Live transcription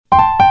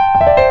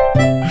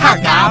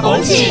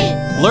风情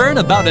Learn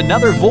about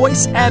another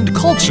voice and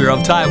culture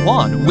of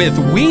Taiwan with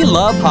We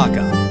Love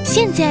Hakka.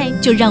 现在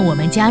就让我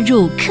们加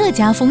入客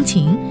家风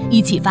情，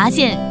一起发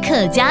现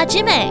客家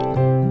之美。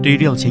對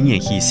2000年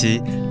起時，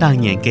當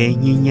年嘅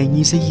2月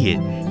21日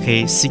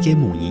係世界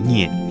母語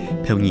日，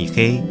同時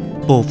係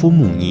保護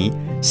母語，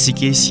世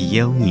界需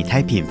要語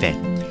太平凡，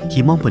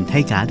希望本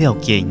大家了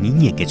解語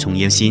言嘅重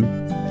要性。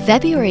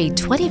February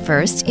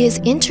 21st is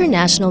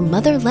International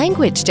Mother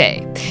Language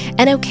Day,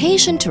 an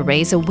occasion to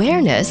raise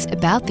awareness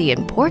about the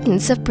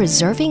importance of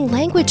preserving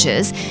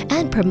languages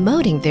and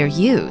promoting their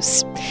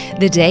use.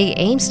 The day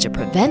aims to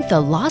prevent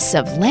the loss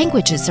of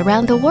languages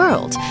around the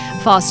world,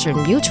 foster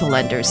mutual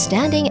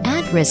understanding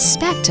and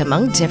respect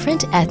among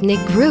different ethnic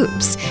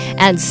groups,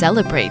 and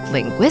celebrate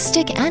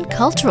linguistic and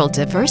cultural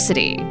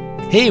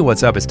diversity.Hey,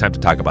 what's up? It's time to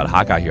talk about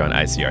Hakka here on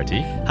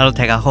ICRT. Hello,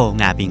 大家好，我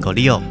係邊個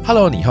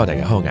Leo。Hello， 你好，大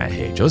家好，我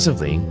係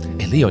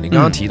Josephine。Leo， 你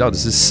剛剛提到的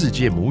是世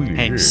界母語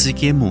日，世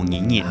界母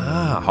語日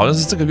啊，好像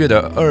是這個月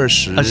的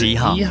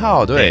21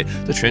號，對，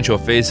這全球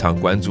非常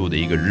關注的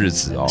一個日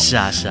子哦。是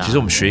啊，是啊。其實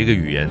我們學一個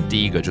語言，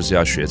第一個就是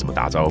要學怎麼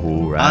打招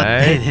呼，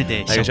對對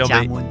對，那個像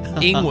我們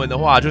英文的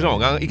話，就像我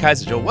剛剛一開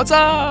始就 What's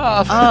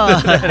up，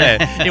 對不對？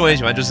英文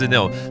喜歡就是那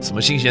種什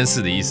麼新鮮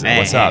事的意思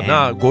 ，What's up。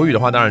那國語的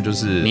話，當然就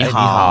是你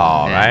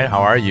好，Right？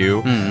 How are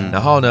you？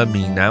然後呢，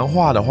閩南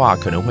話的話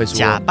可能會說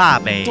假爸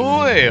唄，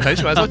對，很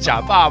喜歡說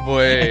假爸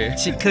唄。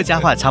其實客家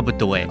話差不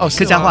多哎，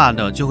客家話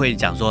呢就會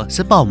講說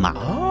是爆馬。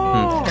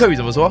客語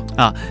怎麼說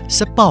啊？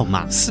是爆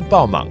馬，是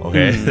爆馬。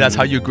Okay, that's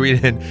how you greet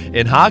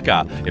in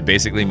Hakka. It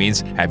basically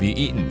means Have you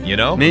eaten? You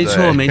know? 沒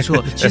錯沒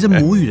錯。其實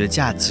母語的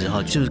價值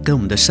哈，就是跟我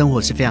們的生活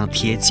是非常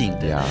貼近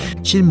的。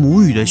其實母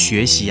語的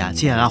學習啊，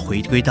既然要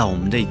回歸到我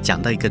們的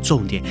講到一個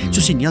重點，就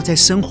是你要在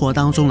生活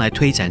當中來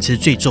推展，是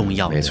最重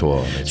要的。沒錯。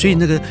所以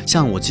那個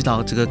像我知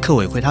道這個客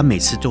委會，他每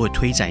次都會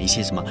推展一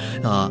些什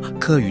麼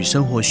客語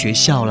生活學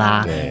校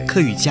啦，客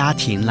語家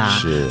庭啦，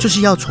就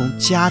是要從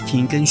家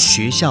庭跟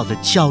學校的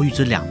教育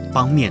這兩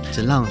方面。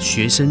讓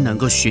學生能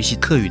夠學習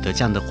客語的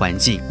這樣的環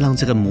境，讓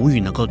這個母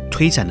語能夠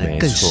推展得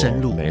更深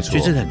入，沒錯，所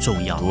以這個很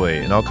重要。對，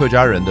然後客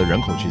家人的人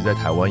口其實在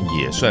台灣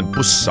也算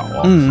不少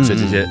哦，所以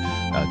這些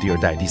第二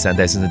代、第三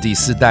代甚至第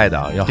四代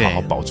的要好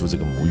好保住這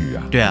個母語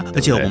啊。對啊，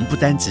而且我們不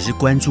單只是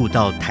關注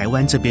到台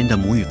灣這邊的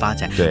母語發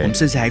展，我們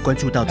甚至還關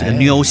注到這個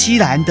紐西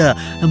蘭的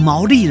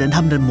毛利人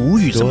他們的母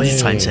語怎麼去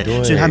傳承，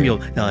所以他們有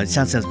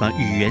像什麼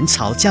語言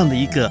潮這樣的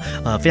一個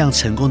非常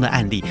成功的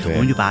案例，我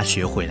們就把它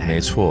學回來。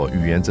沒錯，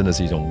語言真的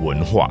是一種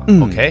文化。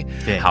OK，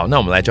 好，那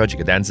我們來教幾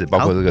個單詞，包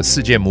括這個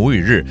世界母語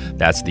日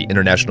 ，That's the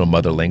International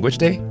Mother Language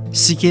Day。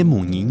世界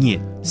母語日，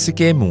世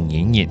界母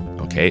語日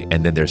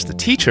 ，OK，and then there's the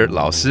teacher，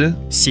 老師，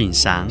欣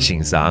賞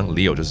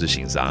 ，Leo 就是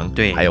欣賞，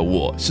對，還有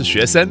我是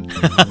學生，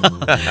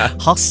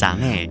學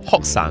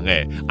生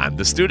哎 ，I'm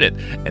the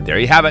student，and there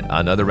you have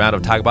it，another round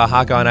of Talk About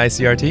Hakka on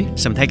ICRT。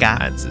什麼大家？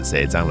案子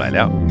誰張來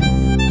了？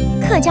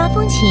客家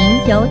風情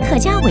由客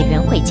家委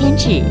員會監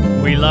製。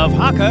We Love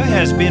Hakka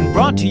has been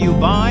brought to you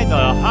by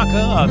the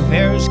Hakka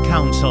Affairs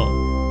Council.